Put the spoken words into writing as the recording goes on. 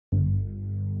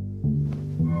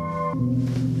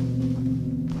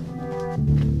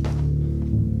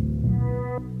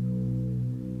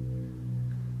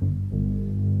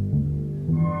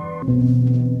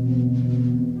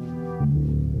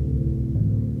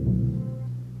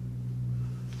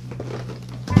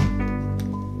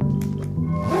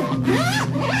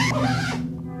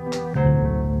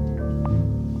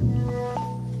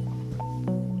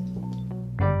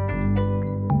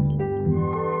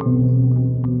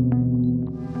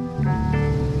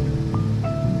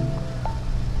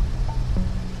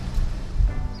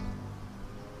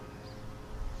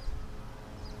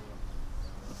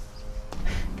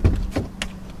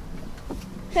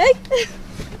Hey!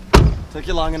 Took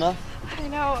you long enough? I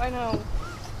know.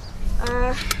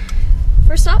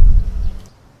 First stop?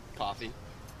 Coffee.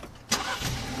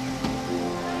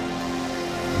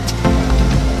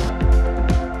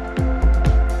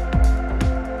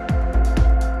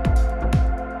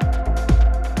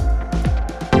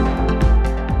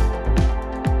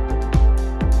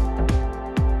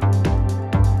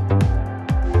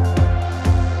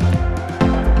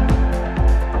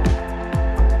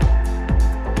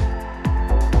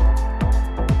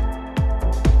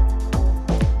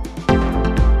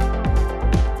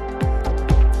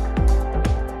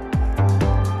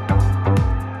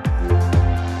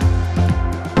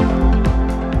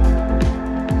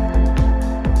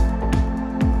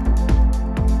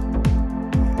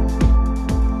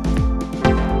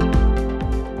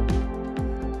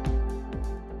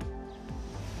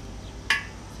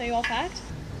 So you all packed?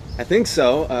 I think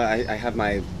so. I have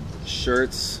my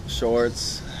shirts,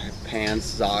 shorts, pants,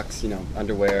 socks,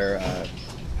 underwear.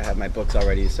 I have my books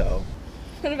already, so.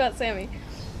 What about Sammy?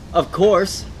 Of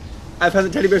course. I've had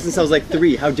the teddy bear since I was like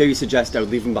 3. How dare you suggest I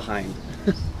would leave him behind?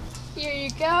 Here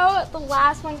you go. The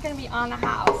last one's gonna be on the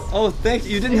house. Oh, thank you.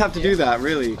 You didn't have to do that,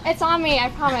 really. It's on me, I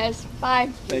promise.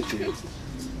 Bye. Thank you.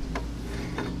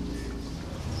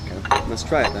 Okay, let's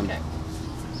try it then. Okay.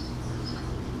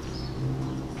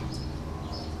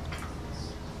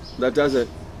 That does it.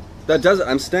 That does it.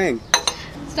 I'm staying.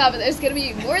 Stop it. There's gonna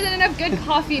be more than enough good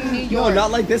coffee in New York. No,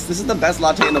 not like this. This is the best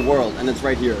latte in the world, and it's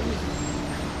right here.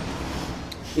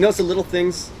 It's the little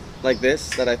things like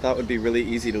this that I thought would be really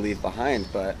easy to leave behind,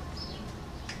 but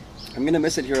I'm gonna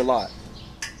miss it here a lot.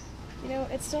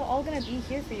 It's still all gonna be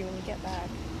here for you when you get back.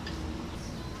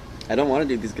 I don't want to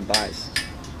do these goodbyes.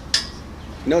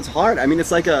 It's hard. I mean, it's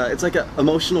like a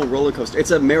emotional roller coaster. It's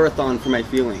a marathon for my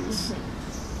feelings.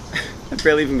 I've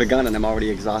barely even begun, and I'm already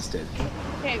exhausted.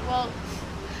 Okay, well,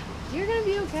 you're gonna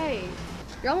be okay.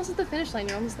 You're almost at the finish line.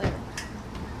 You're almost there.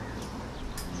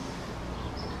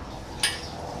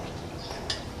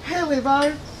 Hey,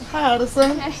 Levi. Hi,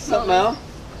 Addison. Hey, What's up, Mel?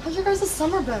 How's your guys'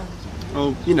 summer been?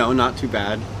 Oh, not too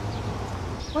bad.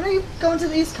 When are you going to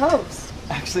the East Coast?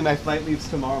 Actually, my flight leaves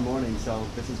tomorrow morning, so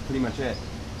this is pretty much it.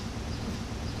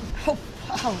 Oh,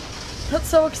 wow. That's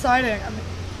so exciting. I mean,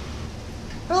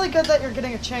 really good that you're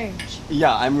getting a change.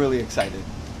 Yeah, I'm really excited.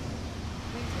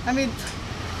 I mean,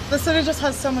 the city just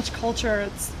has so much culture.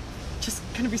 It's just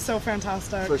gonna be so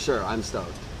fantastic. For sure, I'm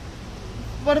stoked.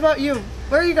 What about you?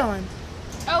 Where are you going?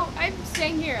 Oh, I'm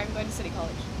staying here. I'm going to City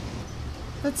College.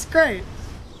 That's great.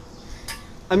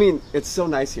 I mean, it's so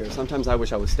nice here. Sometimes I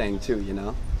wish I was staying too,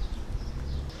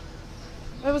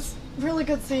 It was really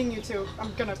good seeing you two.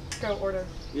 I'm gonna go order.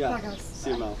 Yeah. Bye, guys.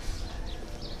 See you, Mel.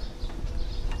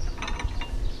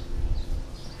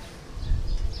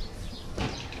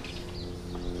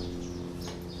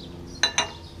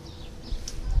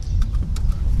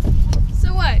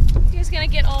 So what? You guys gonna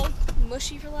get all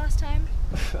mushy for last time?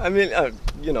 I mean,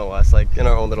 you know us, like in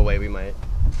our own little way we might.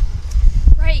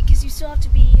 Right, because you still have to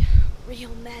be real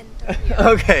men, don't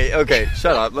you? Okay,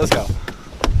 shut up, let's go.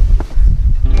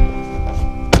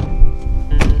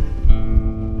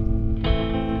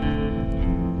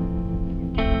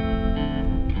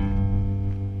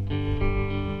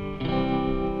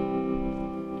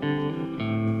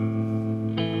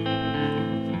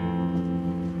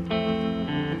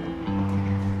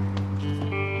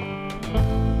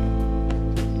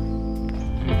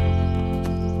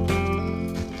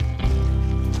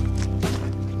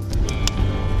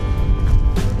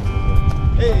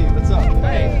 Hey, what's up?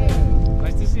 Hey,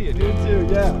 nice to see you, dude. You too,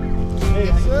 yeah.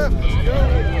 Hey, what's up? Let's go.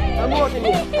 I'm walking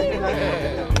you.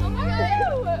 Oh my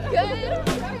god! Good!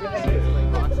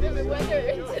 Good weather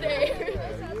today.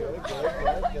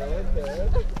 Good.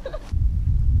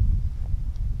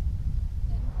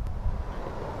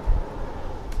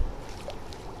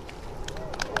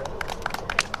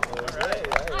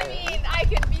 I mean, I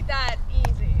could beat that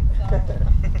easy.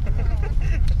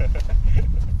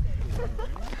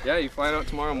 Yeah, you flying out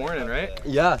tomorrow morning, right?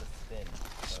 Yeah.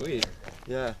 Sweet.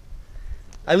 Yeah.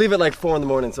 I leave at like 4 in the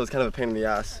morning, so it's kind of a pain in the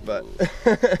ass, but.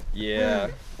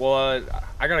 Yeah. Well,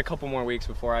 I got a couple more weeks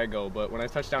before I go, but when I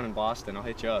touch down in Boston, I'll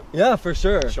hit you up. Yeah, for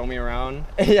sure. Show me around.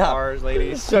 Yeah. Bars,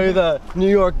 ladies. Show you the New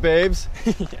York babes.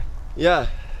 Yeah. Yeah,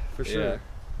 for sure. Yeah.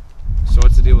 So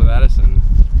what's the deal with Addison?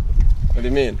 What do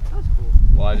you mean?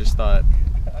 Well, I just thought.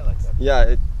 I like that.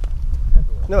 Yeah,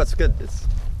 no, it's good. It's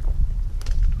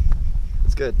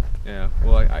good. Yeah.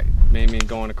 Well, I maybe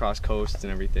going across coasts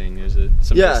and everything. There's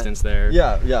some Yeah. distance there.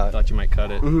 Yeah, yeah. I thought you might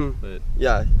cut it, Mhm. but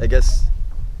Yeah, I guess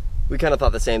we kind of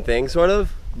thought the same thing, sort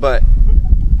of, but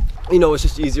you know, it's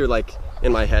just easier like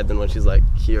in my head than when she's like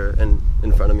here and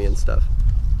in front of me and stuff.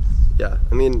 Yeah,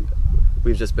 I mean,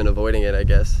 we've just been avoiding it, I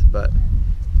guess, but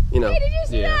you know. Hey, did you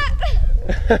see Yeah.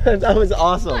 that? That was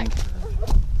awesome.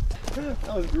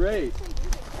 That was great.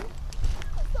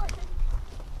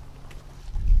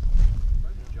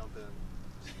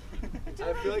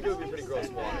 I feel like it would be pretty gross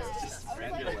water.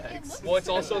 well, it's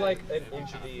also like an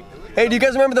inch deep. Hey, do you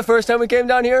guys remember the first time we came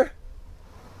down here?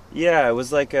 Yeah, it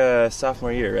was like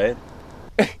sophomore year, right?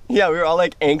 Yeah, we were all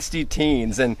like angsty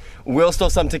teens, and Will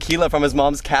stole some tequila from his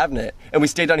mom's cabinet, and we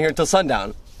stayed down here until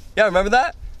sundown. Yeah, remember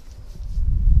that?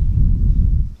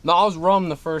 No, I was rum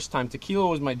the first time. Tequila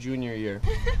was my junior year.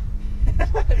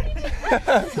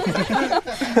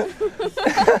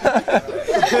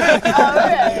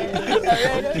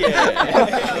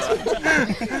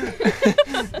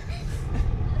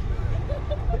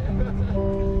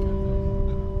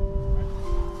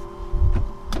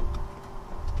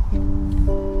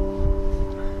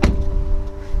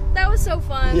 That was so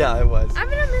fun. Yeah, it was. I'm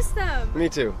gonna miss them. Me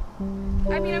too.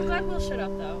 I mean, I'm glad Will showed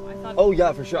up though. I thought. Oh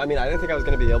yeah, for sure. I mean, I didn't think I was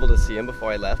gonna be able to see him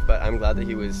before I left, but I'm glad that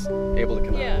he was able to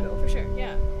come Yeah, out. You know. for sure.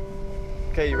 Yeah.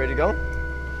 Okay, you ready to go?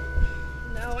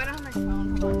 No, I don't have my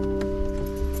phone. Hold on.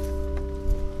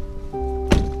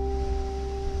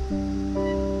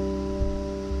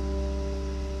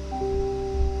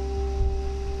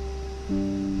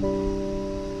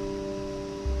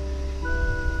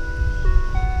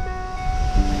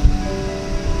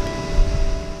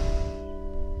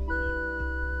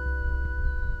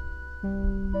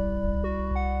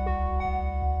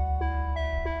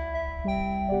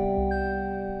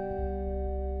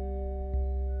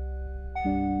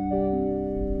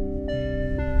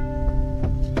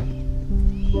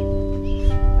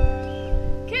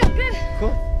 Good, good.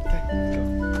 Cool. Okay, let's go.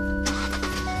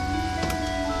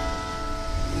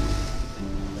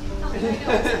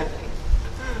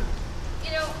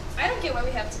 You know, I don't get why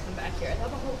we have to come back here. I thought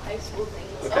the whole high school thing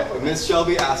was Okay, over. Miss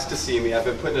Shelby asked to see me. I've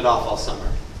been putting it off all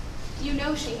summer. You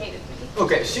know she hated me.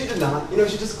 Okay, she did not. You know,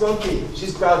 she's just grumpy.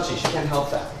 She's grouchy. She can't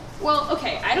help that. Well,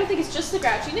 okay, I don't think it's just the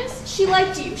grouchiness. She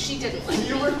liked you. She didn't like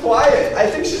You me. were quiet. I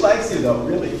think she likes you, though,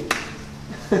 really.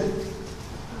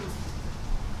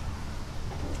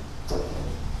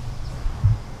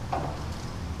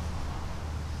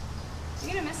 You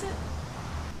gonna miss it?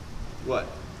 What?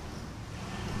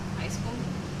 High school?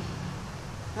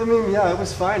 I mean, yeah, it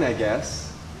was fine, I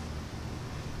guess.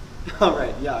 All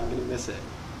right, yeah, I'm gonna miss it.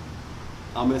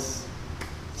 I'll miss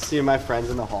seeing my friends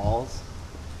in the halls,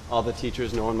 all the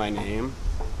teachers knowing my name.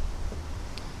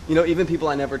 You know, even people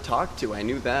I never talked to, I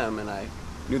knew them and I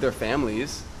knew their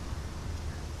families.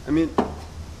 I mean,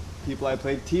 people I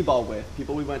played t-ball with,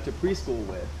 people we went to preschool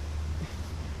with.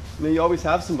 You know, you always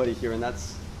have somebody here, and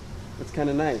that's kind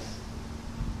of nice.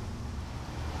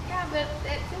 Yeah, but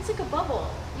it feels like a bubble.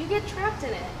 You get trapped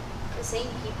in it. The same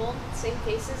people, same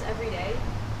faces every day.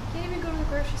 You can't even go to the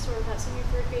grocery store without seeing your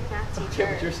third grade math teacher.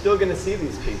 Okay, but you're still gonna see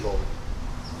these people.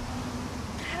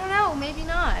 I don't know, maybe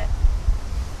not.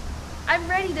 I'm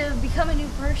ready to become a new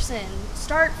person,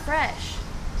 start fresh.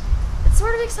 It's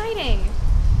sort of exciting.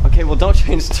 Okay, well, don't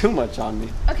change too much on me.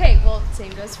 Okay, well,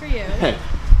 same goes for you. Hey,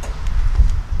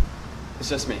 it's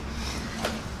just me.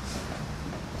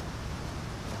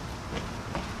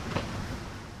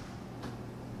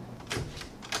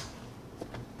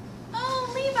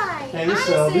 Oh, Levi! Hey, Miss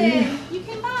Addison! Shelby. You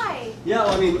can buy. Yeah,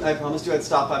 well, I mean, I promised you I'd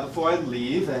stop by before I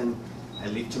leave, and I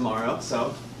leave tomorrow,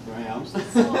 so here I am. So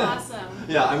awesome.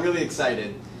 Yeah, I'm really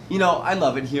excited. You know, I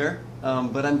love it here,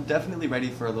 but I'm definitely ready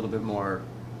for a little bit more,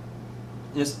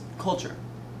 just culture.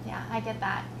 Yeah, I get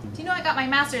that. Do you know I got my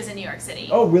master's in New York City?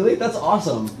 Oh, really? That's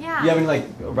awesome. Yeah. You have any, like,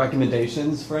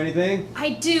 recommendations for anything?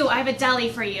 I do. I have a deli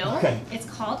for you. Okay. It's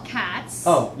called Katz.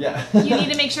 Oh, yeah. You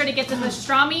need to make sure to get the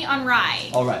pastrami on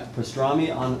rye. All right, pastrami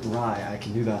on rye. I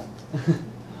can do that.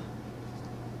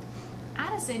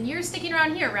 Addison, you're sticking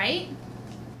around here, right?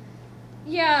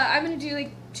 Yeah, I'm gonna do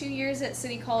like 2 years at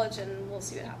City College and we'll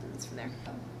see what happens from there.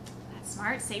 That's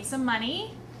smart. Save some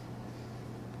money.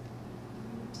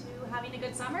 To having a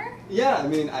good summer? Yeah, I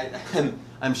mean,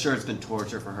 I'm sure it's been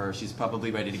torture for her. She's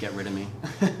probably ready to get rid of me.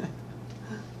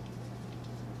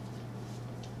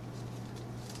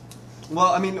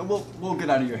 Well, I mean, we'll get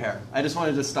out of your hair. I just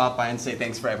wanted to stop by and say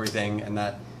thanks for everything, and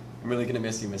that I'm really gonna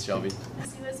miss you, Miss Shelby.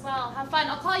 Miss you as well. Have fun.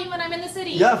 I'll call you when I'm in the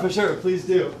city. Yeah, for sure. Please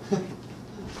do.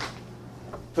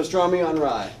 Pastrami on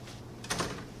rye.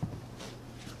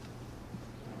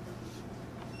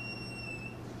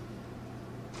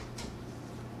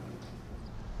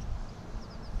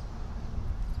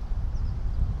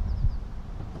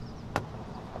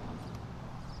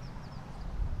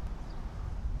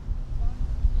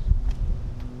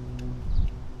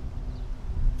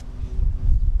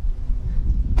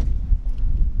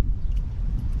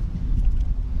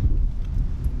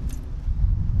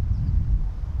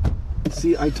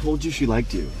 See, I told you she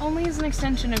liked you. Only as an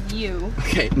extension of you.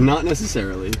 Okay, not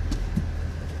necessarily.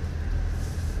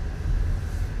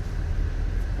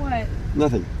 What?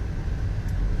 Nothing.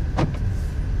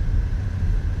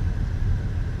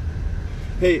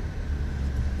 Hey,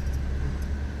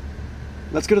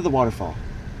 let's go to the waterfall.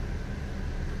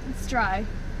 It's dry.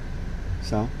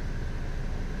 So?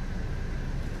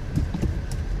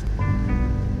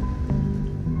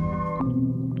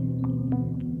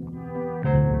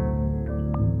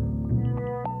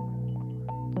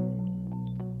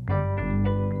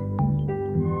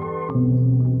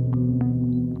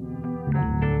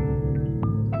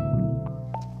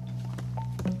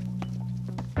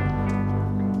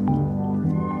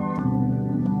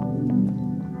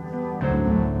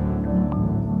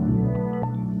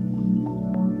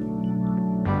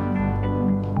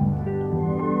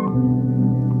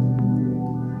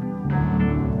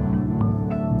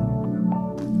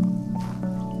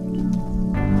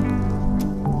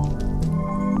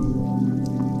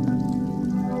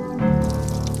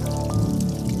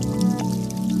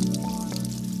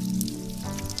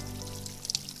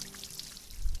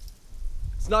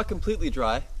 It's not completely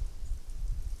dry.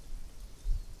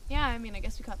 Yeah, I mean, I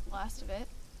guess we caught the last of it.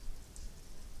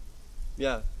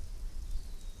 Yeah,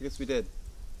 I guess we did.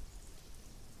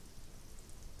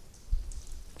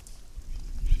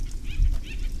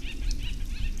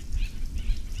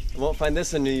 I won't find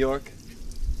this in New York.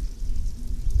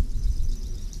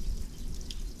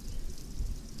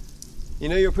 You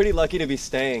know, you're pretty lucky to be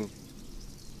staying.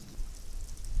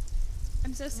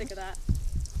 I'm so sick of that.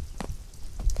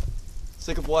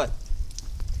 Sick of what?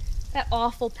 That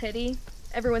awful pity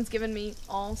everyone's given me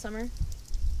all summer.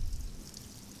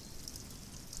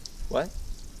 What?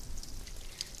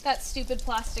 That stupid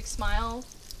plastic smile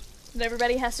that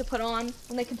everybody has to put on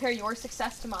when they compare your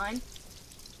success to mine.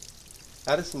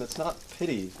 Addison, it's not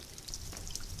pity.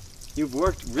 You've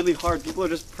worked really hard. People are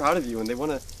just proud of you and they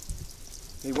want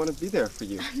to be there for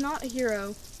you. I'm not a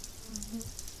hero.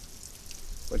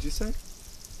 What'd you say?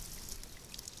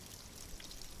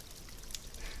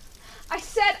 I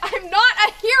said I'm not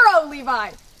a hero,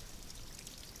 Levi!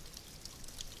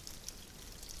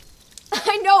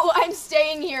 I know I'm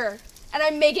staying here, and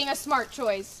I'm making a smart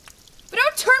choice. But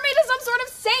don't turn me into some sort of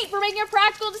saint for making a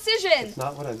practical decision! That's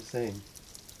not what I'm saying.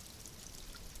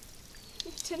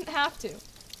 You didn't have to.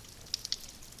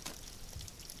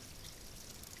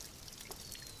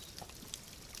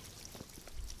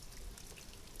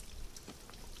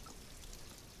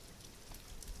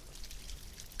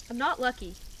 I'm not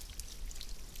lucky.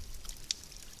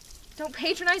 Don't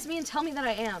patronize me and tell me that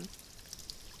I am.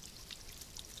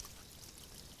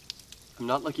 I'm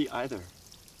not lucky either.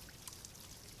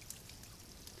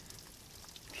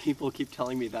 People keep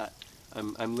telling me that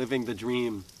I'm living the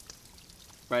dream.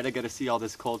 Right? I get to see all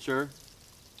this culture.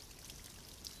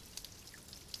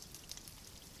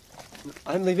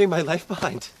 I'm leaving my life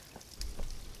behind.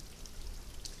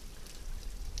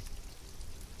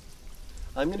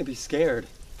 I'm gonna be scared.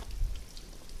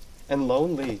 And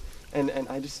lonely. And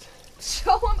I just...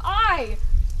 So am I!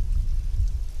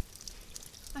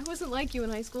 I wasn't like you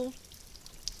in high school.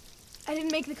 I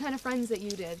didn't make the kind of friends that you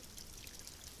did.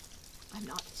 I'm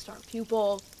not the star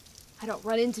pupil. I don't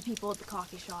run into people at the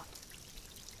coffee shop.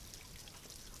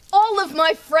 All of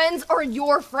my friends are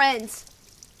your friends.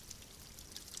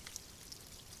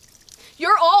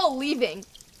 You're all leaving.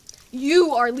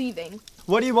 You are leaving.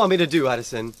 What do you want me to do,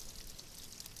 Addison?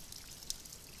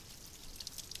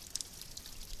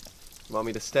 You want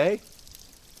me to stay?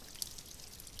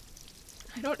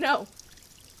 I don't know.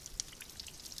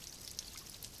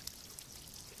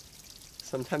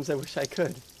 Sometimes I wish I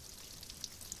could.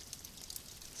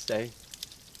 Stay.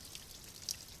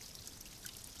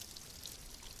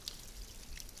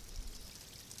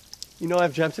 You know,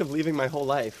 I've dreamt of leaving my whole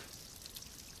life.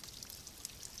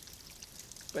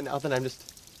 But now that I'm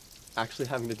just actually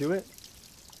having to do it.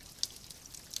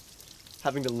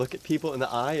 Having to look at people in the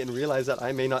eye and realize that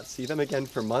I may not see them again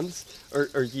for months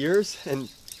or years,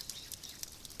 and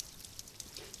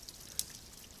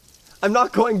I'm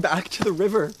not going back to the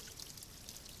river.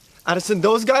 Addison,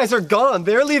 those guys are gone.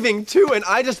 They're leaving too, and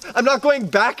I'm not going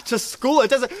back to school. It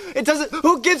doesn't,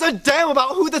 who gives a damn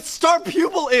about who the star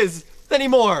pupil is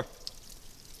anymore?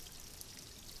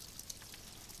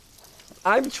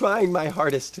 I'm trying my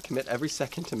hardest to commit every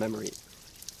second to memory.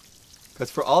 Because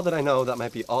for all that I know, that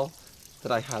might be all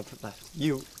that I have left.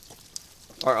 You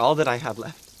are all that I have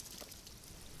left.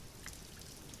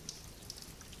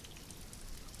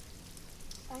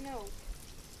 I know.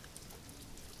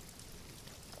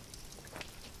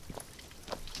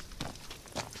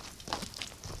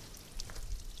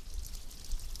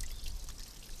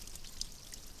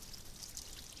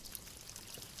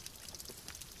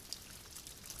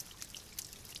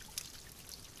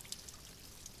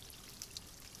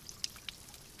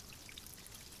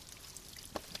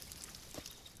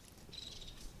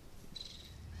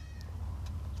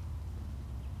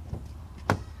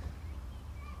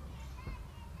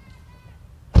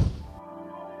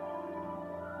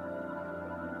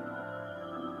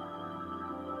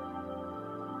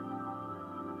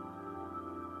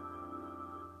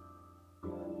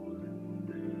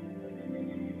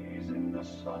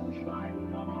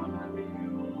 Sunshine on a hill,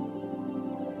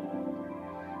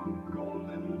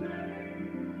 golden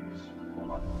days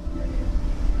full of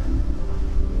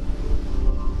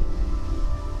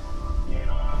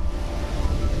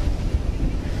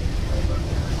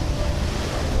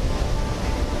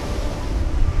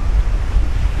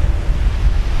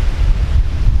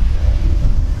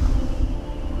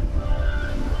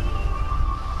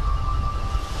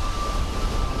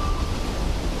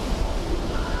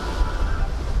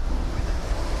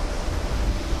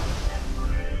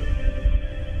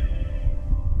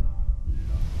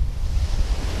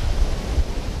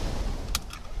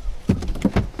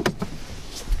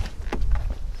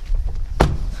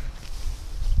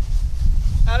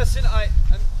Addison, I'm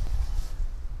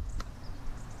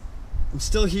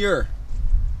still here.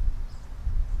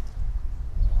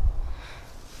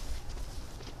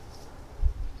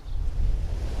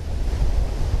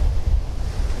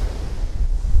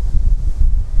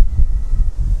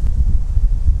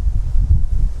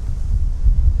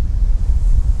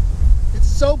 It's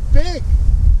so big.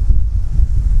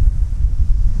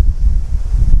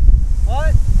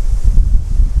 What?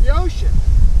 The ocean.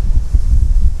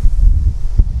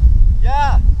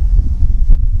 Yeah,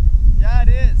 it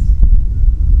is.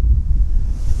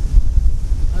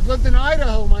 I've lived in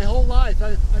Idaho my whole life.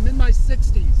 I'm in my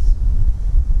 60s.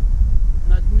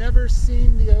 And I've never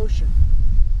seen the ocean.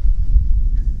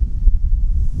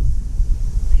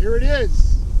 Here it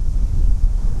is.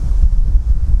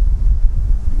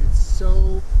 And it's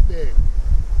so big.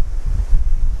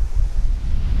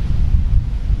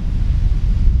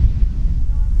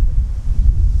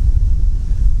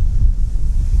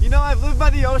 You know, I've lived by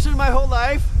the ocean my whole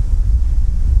life.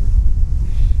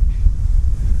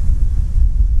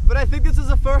 But I think this is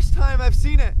the first time I've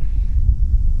seen it.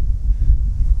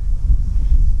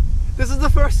 This is the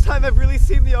first time I've really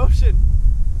seen the ocean.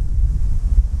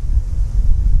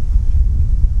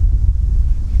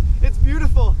 It's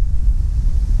beautiful.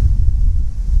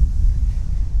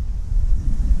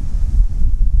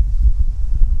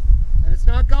 And it's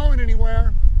not going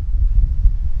anywhere.